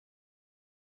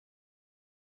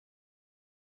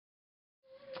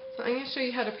I'm going to show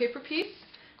you how to paper piece.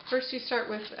 First you start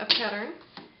with a pattern,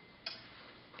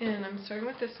 and I'm starting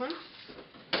with this one.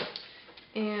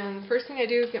 And the first thing I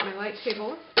do is get my light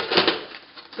table.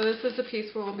 So this is the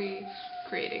piece we'll be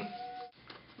creating.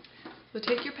 So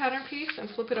take your pattern piece and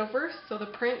flip it over so the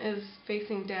print is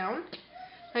facing down.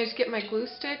 I just get my glue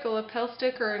stick, a lapel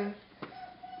stick or an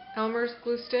Elmer's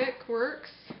glue stick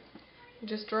works.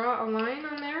 Just draw a line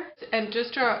on there and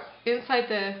just draw inside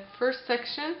the first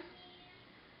section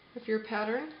of your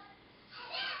pattern,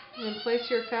 and then place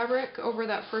your fabric over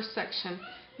that first section.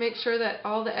 Make sure that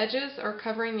all the edges are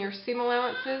covering your seam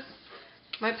allowances.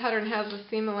 My pattern has a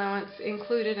seam allowance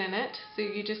included in it, so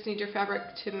you just need your fabric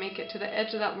to make it to the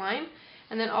edge of that line.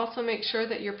 And then also make sure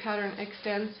that your pattern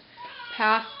extends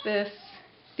past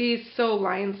these sew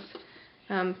lines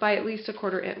by at least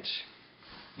 1/4 inch.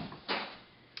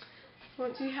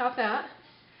 Once you have that,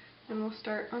 then we'll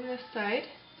start on this side,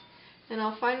 and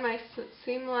I'll find my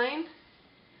seam line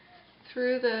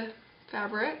through the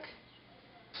fabric,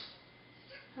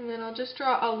 and then I'll just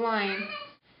draw a line.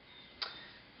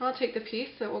 I'll take the piece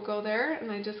that will go there,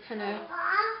 and I just kind of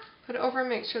put it over and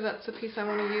make sure that's the piece I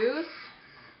want to use.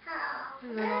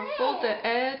 And then I'll fold the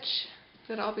edge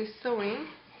that I'll be sewing,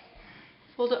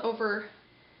 fold it over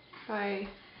by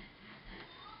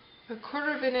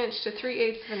 1/4 inch to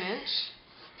 3/8 inch.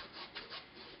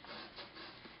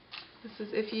 This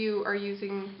is if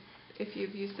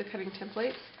you've used the cutting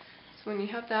templates. So when you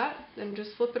have that, then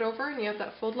just flip it over and you have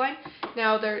that fold line.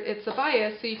 Now it's a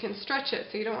bias, so you can stretch it.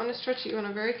 So you don't want to stretch it. You want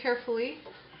to very carefully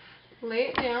lay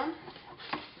it down.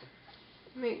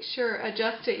 Make sure,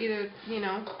 adjust it either,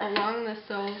 along the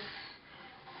sew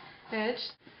edge.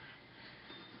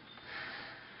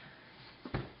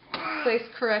 Place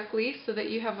correctly so that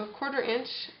you have 1/4 inch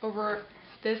over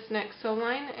this next sew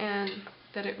line and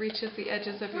that it reaches the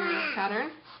edges of your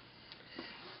pattern.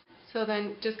 So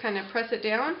then just kind of press it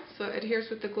down so it adheres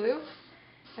with the glue,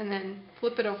 and then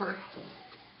flip it over.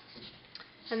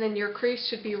 And then your crease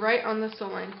should be right on the sew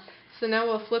line. So now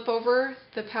we'll flip over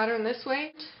the pattern this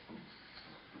way.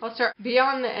 I'll start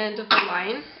beyond the end of the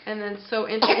line and then sew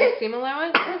into the seam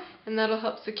allowance, and that'll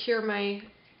help secure my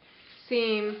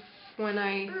seam when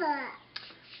I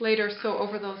later sew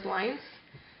over those lines.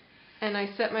 And I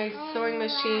set my sewing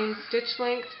machine stitch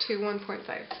length to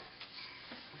 1.5.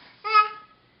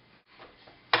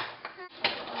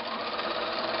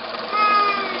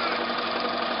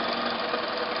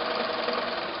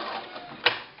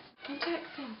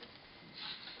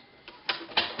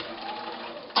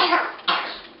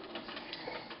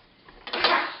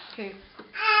 Okay.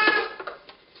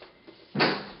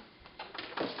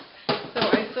 So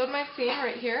I sewed my seam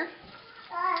right here,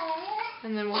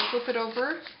 and then we'll flip it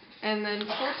over and then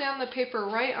fold down the paper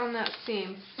right on that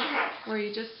seam where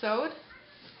you just sewed.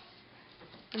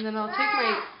 And then I'll take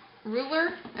my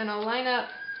ruler and I'll line up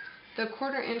the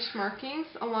 1/4 inch markings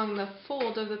along the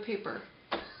fold of the paper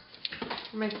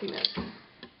where my seam is.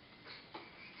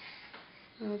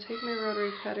 And I'll take my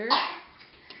rotary cutter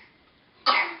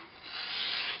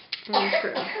and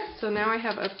trim. So now I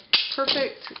have a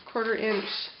perfect 1/4 inch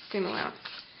seam allowance.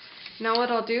 Now what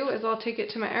I'll do is I'll take it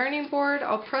to my ironing board,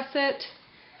 I'll press it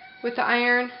with the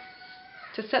iron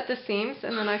to set the seams,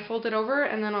 and then I fold it over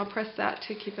and then I'll press that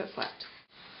to keep it flat.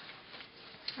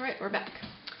 Alright, we're back.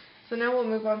 So now we'll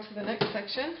move on to the next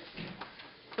section.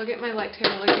 So I'll get my light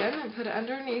table again and put it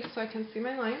underneath so I can see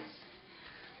my lines.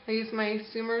 I use my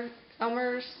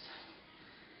Elmer's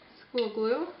school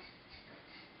glue.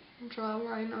 Draw a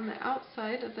line on the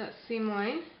outside of that seam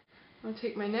line. I'll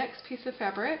take my next piece of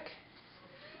fabric,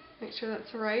 make sure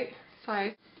that's the right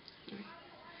size.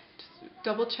 Just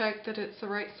double check that it's the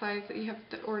right size, that you have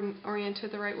it oriented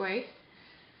the right way.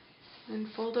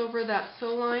 And fold over that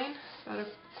sew line about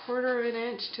 1/4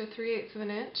 inch to 3/8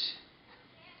 inch.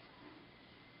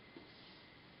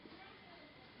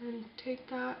 And take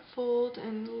that fold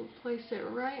and place it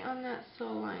right on that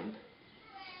sew line,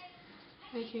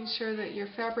 making sure that your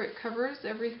fabric covers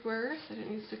everywhere that it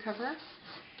needs to cover.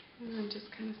 And then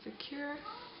just kind of secure.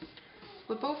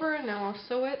 Flip over, and now I'll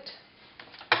sew it.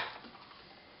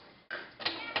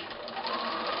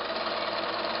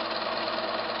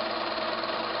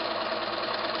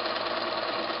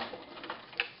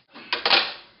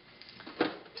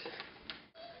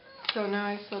 So now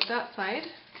I sewed that side,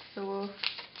 so we'll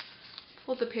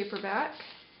fold the paper back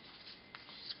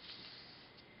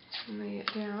and lay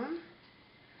it down.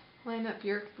 Line up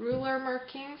your ruler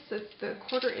markings at the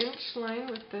 1/4 inch line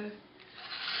with the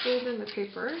fold in the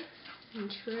paper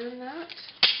and trim that.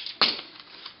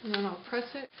 And then I'll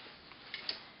press it.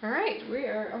 Alright, we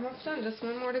are almost done. Just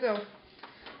one more to go.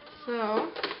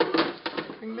 So,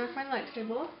 bring back my light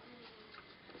table.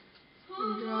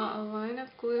 And draw a line of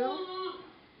glue.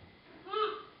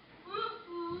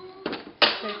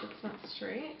 Okay, if it's not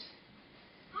straight.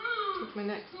 Take my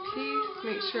next piece,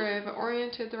 make sure I have it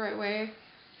oriented the right way.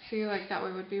 See, like that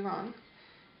way would be wrong.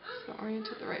 So orient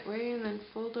it the right way and then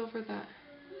fold over that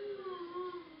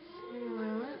seam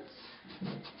allowance.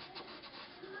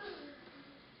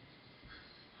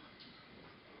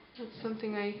 That's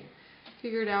something I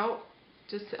figured out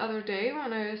just the other day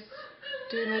when I was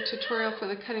doing the tutorial for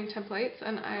the cutting templates,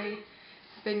 and I've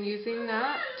been using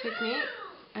that technique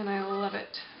and I love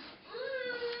it.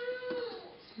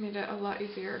 It's made it a lot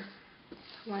easier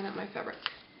to line up my fabric.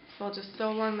 So I'll just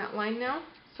sew along that line now.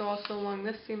 So I'll sew along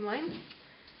this seam line.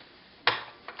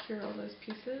 Secure all those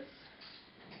pieces.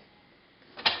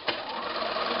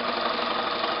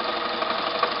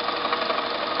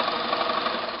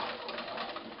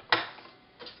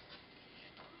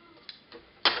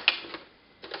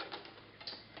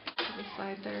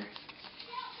 Side there.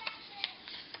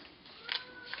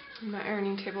 And my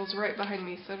ironing table is right behind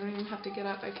me, so I don't even have to get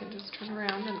up. I can just turn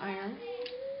around and iron.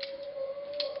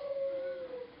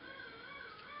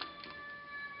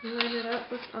 Line it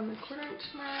up on the 1/4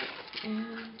 inch mark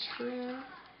and trim.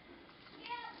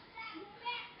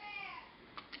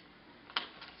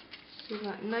 So you've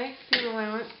got nice seam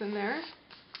allowance in there.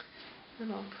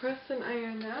 And I'll press and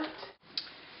iron that.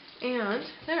 And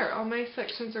there, all my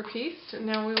sections are pieced, and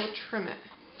now we will trim it.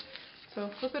 So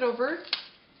flip it over.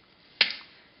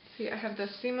 See, I have the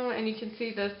seam allowance, and you can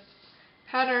see this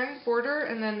pattern border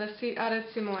and then the added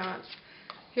seam allowance.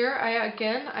 Here,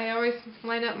 I always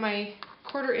line up my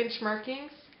 1/4 inch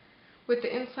markings with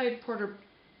the inside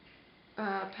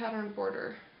pattern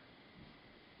border.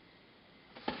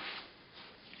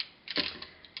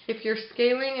 If your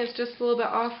scaling is just a little bit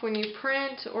off when you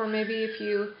print, or maybe if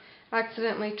you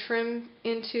accidentally trim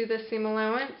into the seam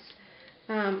allowance,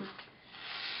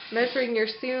 measuring your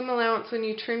seam allowance when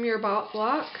you trim your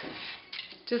block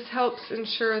just helps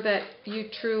ensure that you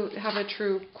have a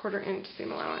true 1/4 inch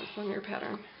seam allowance on your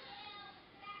pattern.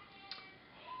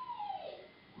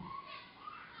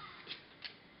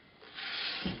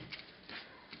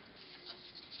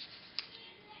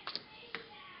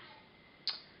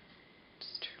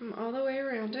 Just trim all the way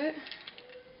around it.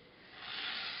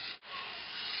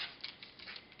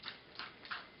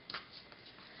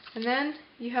 And then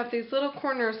you have these little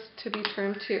corners to be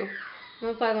trimmed too.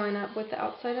 Those I line up with the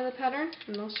outside of the pattern,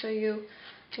 and I'll show you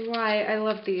why I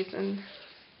love these and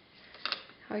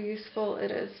how useful it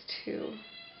is to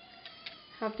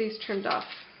have these trimmed off.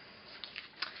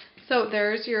 So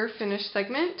there's your finished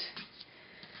segment,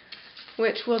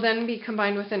 which will then be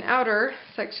combined with an outer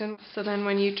section. So then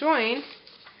when you join,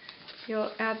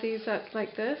 you'll add these up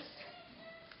like this,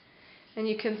 and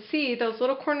you can see those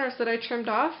little corners that I trimmed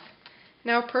off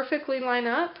now perfectly line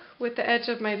up with the edge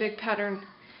of my big pattern.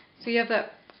 So you have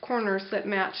that corners that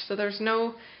match. So there's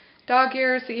no dog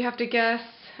ears that you have to guess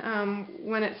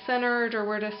when it's centered or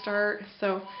where to start.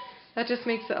 So that just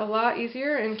makes it a lot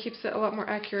easier and keeps it a lot more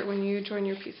accurate when you join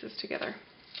your pieces together.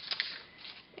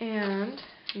 And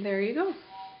there you go.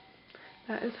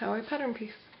 That is how I pattern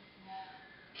piece.